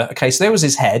Adolf Hitler. Okay, so there was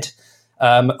his head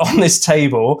on this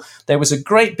table. There was a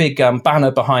great big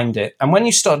banner behind it, and when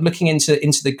you started looking into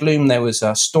the gloom, there was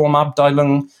a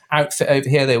Sturmabteilung outfit over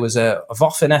here. There was a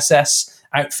Waffen-SS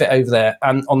outfit over there,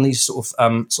 and on these sort of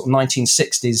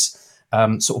 1960s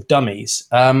sort of dummies.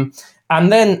 And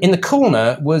then in the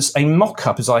corner was a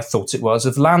mock-up, as I thought it was,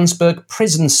 of Landsberg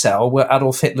prison cell where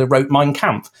Adolf Hitler wrote Mein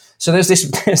Kampf. So there's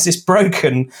this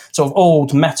broken sort of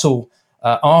old metal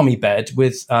army bed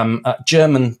with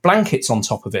German blankets on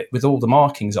top of it with all the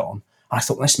markings on. And I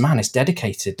thought, this man is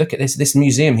dedicated. Look at this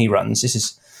museum he runs. This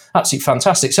is absolutely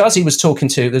fantastic. So as he was talking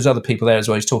to, there's other people there as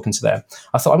well, he's talking to there.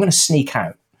 I thought, I'm going to sneak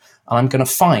out and I'm going to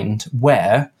find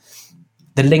where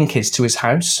the link is to his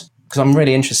house, because I'm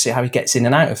really interested in how he gets in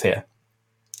and out of here.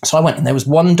 So I went, and there was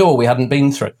one door we hadn't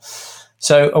been through.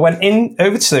 So I went in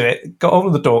over to it, got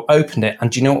over the door, opened it, and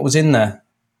do you know what was in there?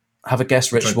 Have a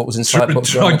guess, Rich, what was inside?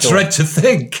 I dread to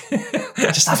think.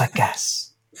 Just have a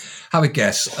guess. Have a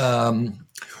guess. I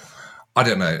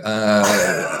don't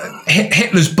know.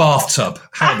 Hitler's bathtub.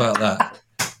 How about that?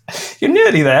 You're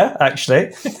nearly there,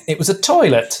 actually. It was a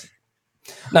toilet.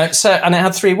 No, and it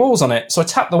had 3 walls on it. So I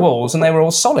tapped the walls, and they were all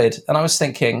solid. And I was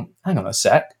thinking, hang on a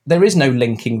sec, there is no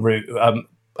linking route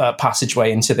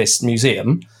passageway into this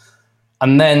museum.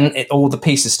 And then all the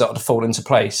pieces started to fall into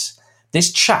place.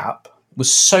 This chap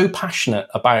was so passionate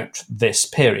about this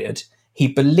period, he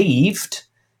believed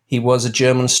he was a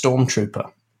German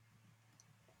stormtrooper.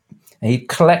 And he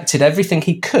collected everything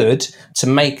he could to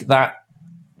make that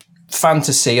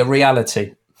fantasy a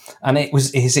reality. And it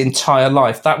was his entire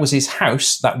life. That was his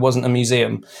house. That wasn't a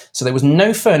museum. So there was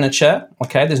no furniture.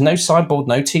 Okay, there's no sideboard,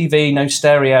 no TV, no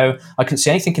stereo. I couldn't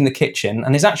see anything in the kitchen.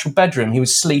 And his actual bedroom, he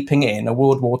was sleeping in a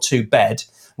World War II bed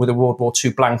with a World War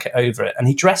II blanket over it. And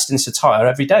he dressed in satire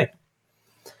every day.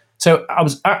 So I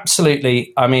was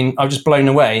absolutely, I was just blown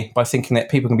away by thinking that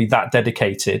people can be that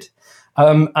dedicated.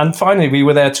 And finally, we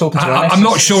were there talking to I'm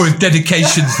not sure if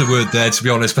dedication's the word there, to be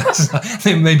honest, but I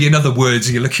think maybe another word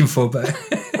you're looking for. But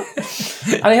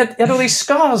and he had all these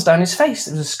scars down his face.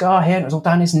 There was a scar here, and it was all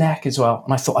down his neck as well.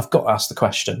 And I thought, I've got to ask the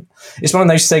question. It's one of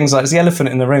those things like, it's the elephant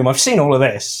in the room. I've seen all of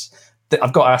this.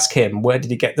 I've got to ask him, where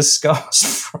did he get the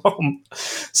scars from?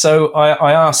 So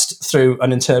I asked through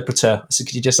an interpreter. I said,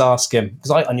 could you just ask him?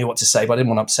 Because I knew what to say, but I didn't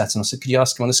want to upset him. I said, could you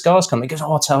ask him when the scars come? He goes,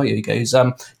 oh, I'll tell you. He goes,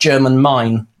 German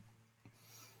mine.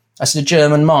 I said, a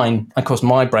German mine. And of course,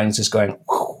 my brain's just going,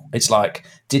 whew. It's like,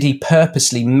 did he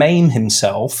purposely maim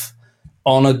himself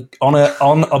on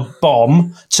a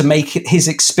bomb to make his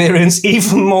experience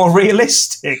even more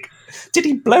realistic? Did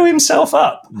he blow himself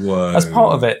up as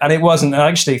part of it? And it wasn't. And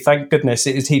actually, thank goodness,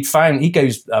 he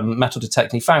goes metal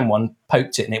detecting. He found one,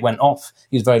 poked it, and it went off.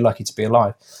 He was very lucky to be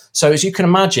alive. So as you can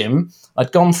imagine,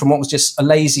 I'd gone from what was just a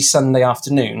lazy Sunday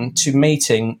afternoon to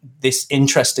meeting this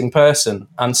interesting person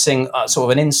and seeing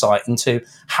sort of an insight into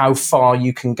how far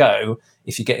you can go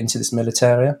if you get into this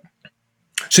militaria.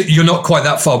 So you're not quite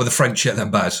that far with the French yet then,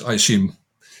 Baz, I assume?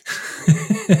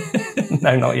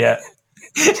 No, not yet.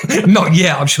 Not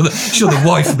yet. I'm sure the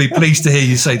wife will be pleased to hear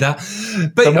you say that.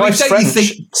 But the wife's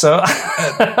French, so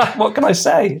what can I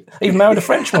say? Even married a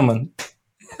French woman.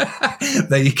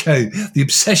 There you go. The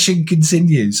obsession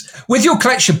continues. With your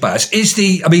collection, Baz,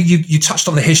 you touched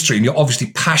on the history and you're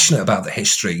obviously passionate about the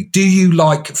history. Do you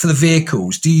for the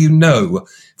vehicles, do you know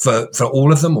for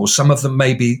all of them or some of them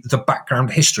maybe the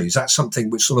background history? Is that something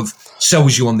which sort of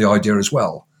sells you on the idea as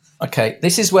well? Okay,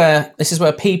 this is where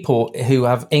people who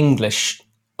have English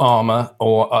armour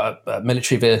or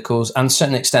military vehicles and to a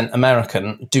certain extent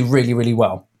American do really, really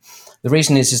well. The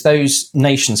reason is those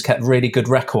nations kept really good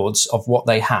records of what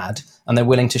they had and they're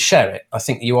willing to share it. I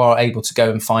think you are able to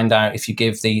go and find out if you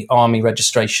give the army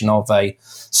registration of a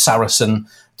Saracen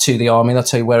to the army, they'll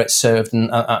tell you where it served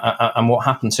and what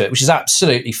happened to it, which is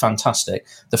absolutely fantastic.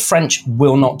 The French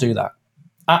will not do that.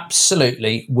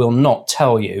 Absolutely will not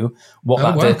tell you what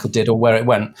that vehicle did or where it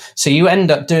went. So you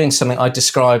end up doing something I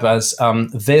describe as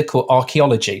vehicle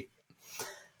archaeology.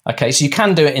 Okay, so you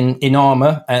can do it in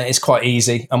armour, and it's quite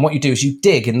easy. And what you do is you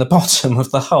dig in the bottom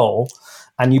of the hull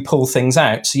and you pull things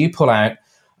out. So you pull out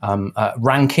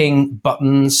ranking,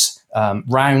 buttons,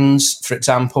 rounds, for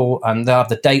example, and they'll have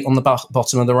the date on the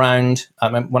bottom of the round.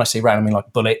 When I say round, I mean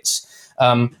like bullets,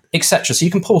 etc. So you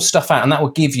can pull stuff out and that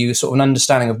will give you sort of an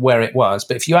understanding of where it was.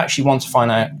 But if you actually want to find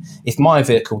out if my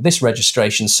vehicle, this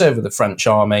registration, served with the French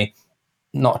army,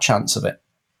 not a chance of it.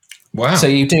 Wow. So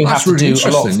you do have to do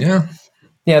a lot.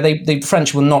 Yeah, the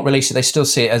French will not release it. They still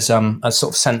see it as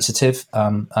sort of sensitive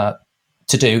to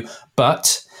do.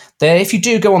 But if you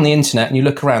do go on the internet and you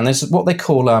look around, there's what they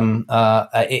call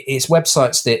it's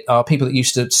websites that are people that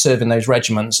used to serve in those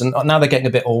regiments, and now they're getting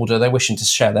a bit older. They're wishing to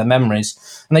share their memories,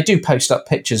 and they do post up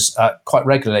pictures quite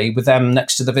regularly with them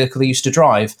next to the vehicle they used to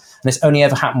drive. And it's only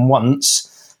ever happened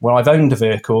once where I've owned a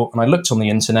vehicle and I looked on the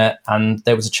internet and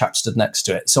there was a chap stood next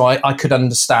to it. So I could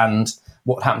understand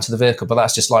what happened to the vehicle, but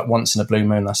that's just like once in a blue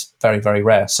moon. That's very, very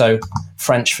rare. So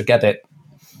French, forget it.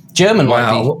 German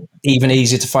might be even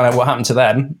easier to find out what happened to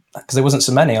them because there wasn't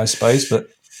so many, I suppose. But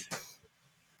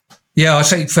yeah, I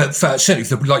say certainly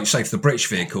like you say, for the British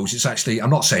vehicles, it's actually, I'm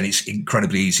not saying it's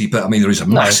incredibly easy, but I mean, there is a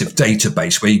massive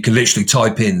database where you can literally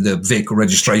type in the vehicle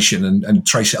registration and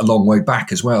trace it a long way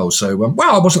back as well. So,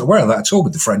 I wasn't aware of that at all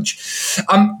with the French.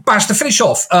 Baz, to finish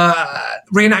off,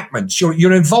 reenactments,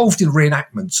 you're involved in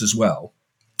reenactments as well.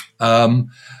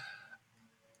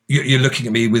 You're looking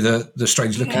at me with the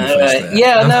strange look in your face there.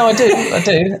 Yeah, no, I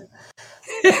do.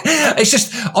 It's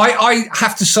just I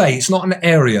have to say it's not an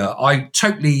area I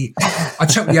totally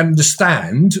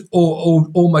understand or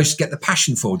almost get the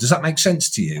passion for. Does that make sense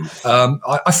to you?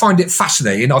 I find it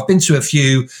fascinating. I've been to a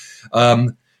few,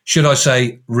 should I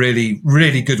say, really,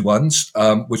 really good ones,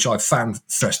 which I've found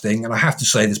interesting. And I have to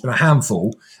say there's been a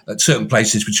handful at certain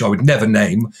places which I would never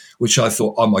name, which I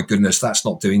thought, oh my goodness, that's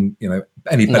not doing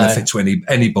any benefit to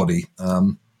anybody.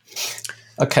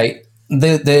 Okay.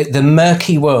 The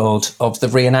murky world of the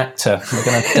reenactor. We're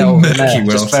going to delve in there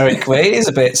just very quickly. It is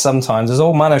a bit sometimes. There's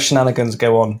all manner of shenanigans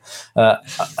go on.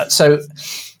 So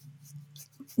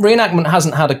reenactment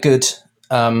hasn't had a good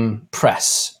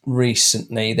press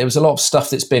recently. There was a lot of stuff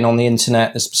that's been on the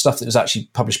internet. There's stuff that was actually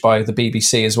published by the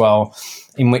BBC as well,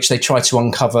 in which they try to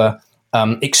uncover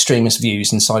extremist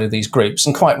views inside of these groups.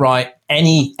 And quite right,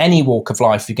 any walk of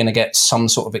life, you're going to get some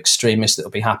sort of extremist that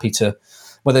will be happy to,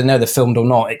 whether they know they're filmed or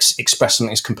not, express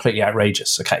something that's completely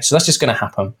outrageous. Okay, so that's just going to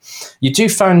happen. You do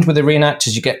find with the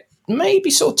reenactors, you get maybe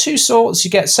sort of two sorts.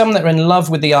 You get some that are in love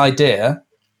with the idea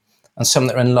and some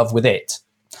that are in love with it.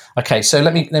 Okay, so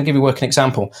let me give you a working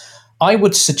example. I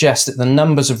would suggest that the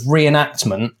numbers of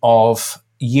reenactment of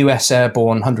US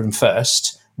Airborne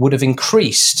 101st would have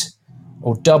increased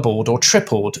or doubled or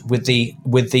tripled with the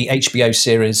HBO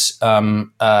series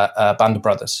Band of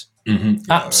Brothers. Mm-hmm.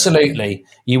 Absolutely.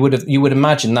 You would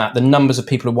imagine that the numbers of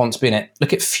people who want to be in it.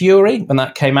 Look at Fury when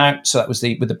that came out. So that was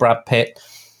with the Brad Pitt.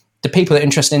 The people that are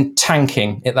interested in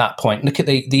tanking at that point. Look at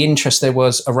the interest there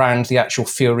was around the actual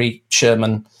Fury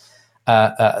Sherman,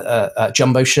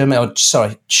 Jumbo Sherman,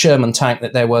 Sherman tank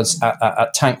that there was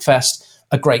at Tank Fest.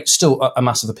 Still a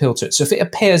massive appeal to it. So if it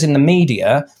appears in the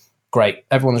media, great.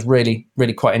 Everyone's really,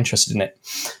 really quite interested in it.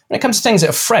 When it comes to things that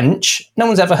are French, no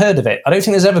one's ever heard of it. I don't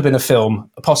think there's ever been a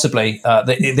film, possibly,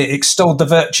 that extolled the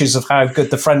virtues of how good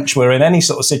the French were in any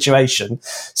sort of situation.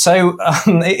 So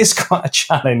it is quite a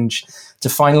challenge to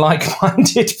find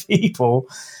like-minded people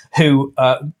who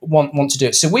want to do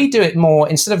it. So we do it more,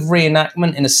 instead of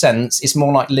reenactment in a sense, it's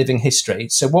more like living history.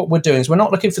 So what we're doing is we're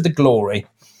not looking for the glory.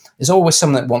 There's always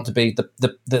someone that want to be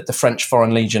the French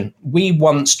Foreign Legion. We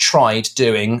once tried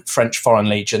doing French Foreign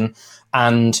Legion,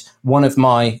 and one of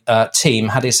my team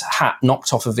had his hat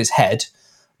knocked off of his head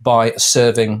by a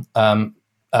serving Foreign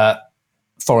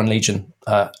Legion.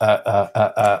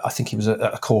 I think he was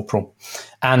a corporal.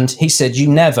 And he said, you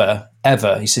never,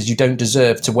 ever, he says, you don't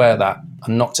deserve to wear that,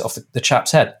 and knocked it off the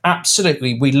chap's head.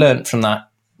 Absolutely, we learnt from that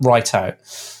right out.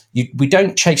 We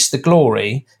don't chase the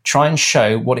glory, try and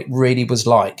show what it really was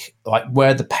like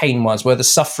where the pain was, where the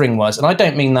suffering was. And I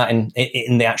don't mean that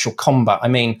in the actual combat. I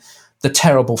mean the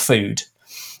terrible food.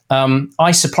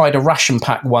 I supplied a ration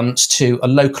pack once to a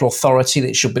local authority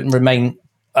that should remain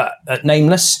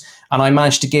nameless, and I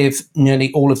managed to give nearly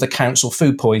all of the council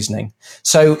food poisoning.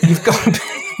 So you've got to be...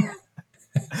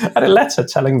 I had a letter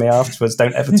telling me afterwards,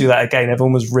 don't ever do that again.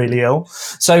 Everyone was really ill.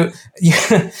 So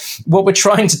what we're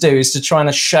trying to do is to try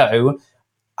and show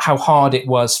how hard it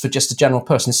was for just a general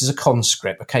person. This is a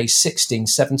conscript, okay, 16,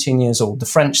 17 years old. The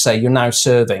French say you're now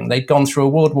serving. They'd gone through a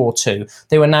World War II.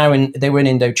 They were in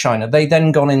Indochina. They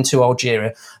then gone into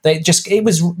Algeria. It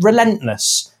was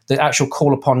relentless, the actual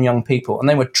call upon young people. And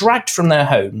they were dragged from their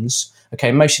homes,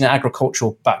 okay, mostly in an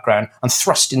agricultural background, and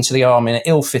thrust into the army in an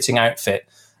ill-fitting outfit.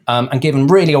 And given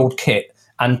really old kit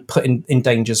and put in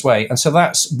danger's way. And so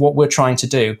that's what we're trying to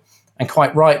do. And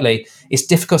quite rightly, it's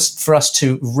difficult for us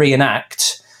to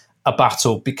reenact a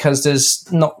battle because there's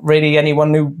not really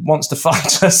anyone who wants to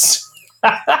fight us.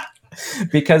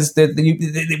 Because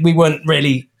we weren't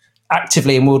really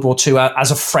actively in World War II as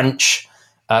a French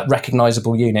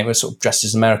recognisable unit. We're sort of dressed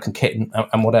as American kit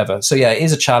and whatever. So yeah, it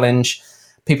is a challenge.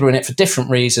 People are in it for different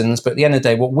reasons, but at the end of the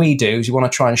day, what we do is we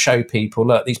want to try and show people,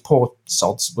 look, these poor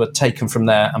sods were taken from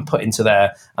there and put into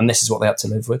there, and this is what they had to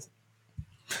live with.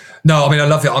 No, I mean, I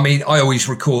love it. I mean, I always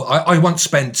recall, I once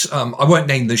spent, I won't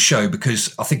name the show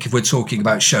because I think if we're talking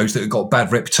about shows that have got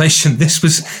bad reputation, this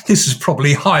was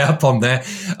probably high up on there.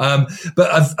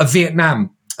 But a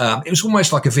Vietnam, it was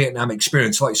almost like a Vietnam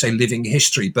experience, like you say, living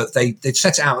history, but they'd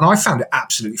set it out and I found it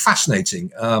absolutely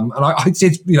fascinating. And I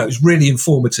did, it was really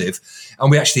informative, and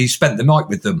we actually spent the night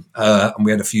with them and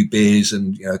we had a few beers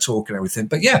and, talk and everything.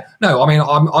 But yeah, no, I mean,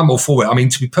 I'm all for it. I mean,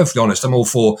 to be perfectly honest, I'm all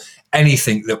for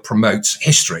anything that promotes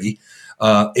history.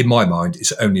 In my mind,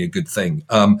 it's only a good thing.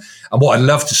 And what I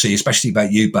love to see, especially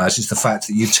about you, Baz, is the fact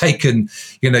that you've taken,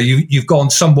 you've gone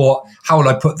somewhat, how will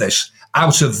I put this,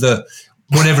 out of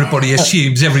what everybody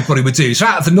assumes everybody would do. It's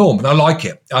out of the norm, and I like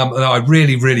it. And I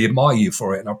really, really admire you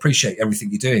for it, and I appreciate everything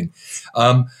you're doing.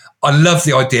 I love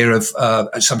the idea of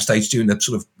at some stage doing a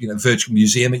sort of virtual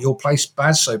museum at your place,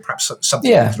 Baz. So perhaps something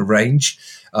we could arrange.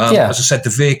 As I said, the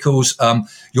vehicles,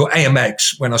 your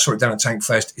AMX, when I saw it down at Tank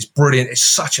Fest, is brilliant. It's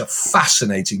such a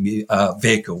fascinating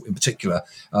vehicle in particular.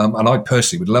 And I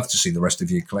personally would love to see the rest of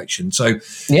your collection. So,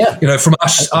 from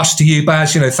us to you,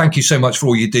 Baz, thank you so much for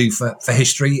all you do for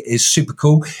history. It's super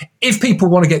cool. If people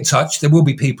want to get in touch, there will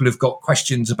be people who've got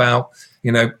questions about,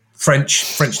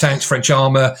 French tanks, French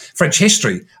armour, French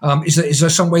history. Is there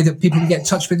some way that people can get in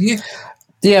touch with you?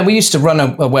 Yeah, we used to run a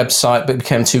website, but it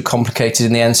became too complicated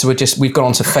in the end. So we've gone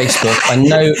onto Facebook. I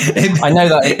know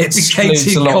that it became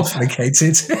too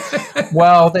complicated.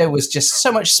 Well, there was just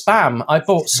so much spam. I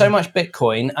bought so much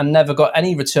Bitcoin and never got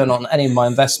any return on any of my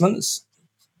investments.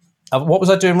 What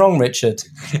was I doing wrong, Richard?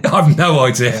 I've no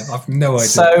idea.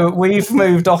 So we've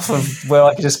moved off of where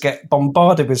I could just get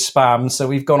bombarded with spam. So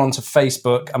we've gone onto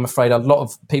Facebook. I'm afraid a lot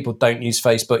of people don't use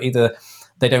Facebook either.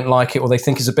 They don't like it or they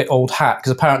think it's a bit old hat,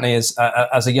 because apparently as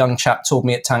a young chap told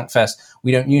me at Tank Fest,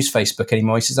 we don't use Facebook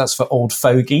anymore. He says that's for old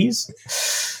fogies.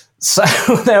 So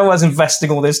there I was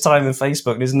investing all this time in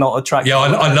Facebook and it's not attractive. Yeah,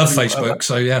 I love Facebook,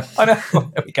 so yeah. I know,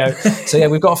 there we go. So yeah,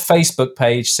 we've got a Facebook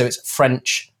page, so it's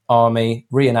French Army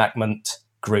Reenactment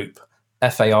Group.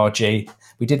 FARG.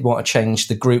 We did want to change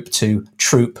the group to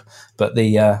Troop, but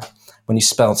when you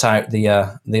spelt out the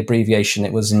abbreviation,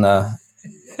 it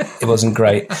wasn't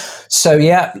great. So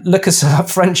yeah, look us up,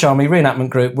 French Army Reenactment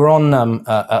Group. We're on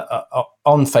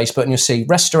Facebook, and you'll see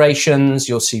restorations,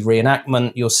 you'll see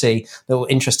reenactment, you'll see little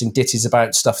interesting ditties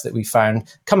about stuff that we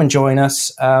found. Come and join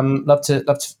us. Love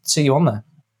to see you on there.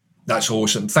 That's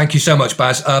awesome. Thank you so much,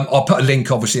 Baz. I'll put a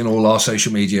link, obviously, on all our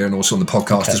social media and also on the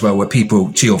podcast as well, where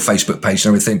people to your Facebook page and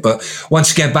everything. But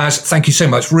once again, Baz, thank you so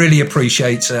much. Really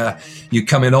appreciate you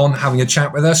coming on, having a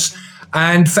chat with us.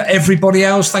 And for everybody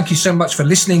else, thank you so much for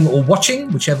listening or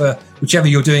watching, whichever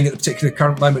you're doing at the particular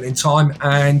current moment in time.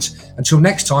 And until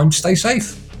next time, stay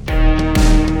safe.